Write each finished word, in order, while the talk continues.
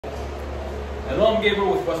elongator,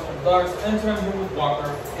 which was from dogs, intermittent with walker,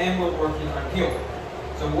 and we're working on heel.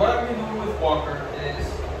 So what I'm going to do with walker is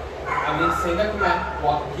I'm going to say the command,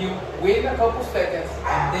 walk and heel, wait a couple seconds,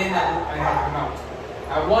 and then I help him out.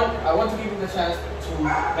 I want to give him the chance to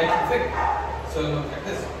make him think. So look like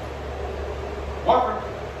this. Walker,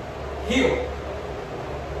 heel.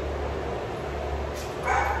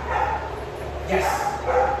 Yes.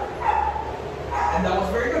 And that was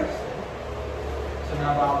very good. So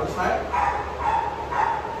now the other side.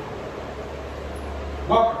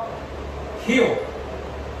 Walker, heel.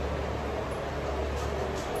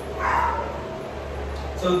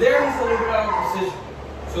 So there he's a little bit out of position.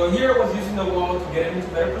 So here I was using the wall to get him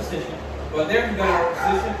into better position, but there he got out of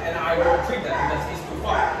position and I will retreat that because he's too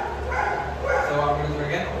far. So I'm going to do it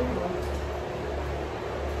again.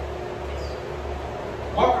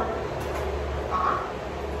 Walker.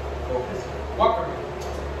 Focus. Walker.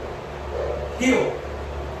 Heel.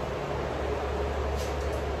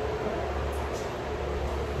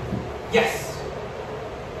 Yes.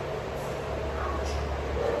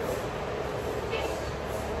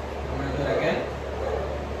 I'm going to do it again.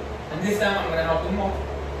 And this time I'm going to help him more.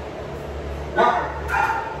 Walker.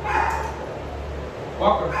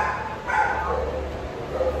 Walker.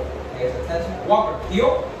 Guys, attention. Walker.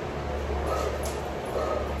 Heel.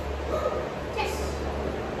 Yes.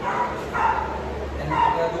 And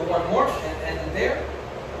I'm going to do one more and end it there.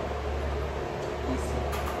 Easy.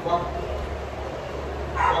 Walker.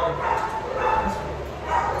 Walker.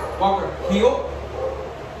 Walker. Heel.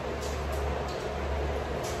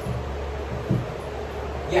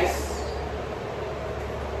 Yes.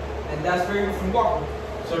 And that's very good from Walker.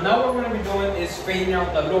 So now what we're going to be doing is straightening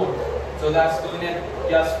out the lower. So that's doing it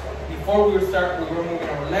just before we start, we were moving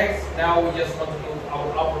our legs. Now we just want to move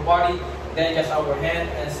our upper body, then just our hand,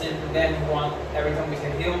 and simply then we want, every time we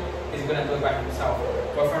say heel, he's going to do it by himself.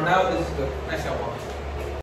 But for now, this is good. Nice job, Walker.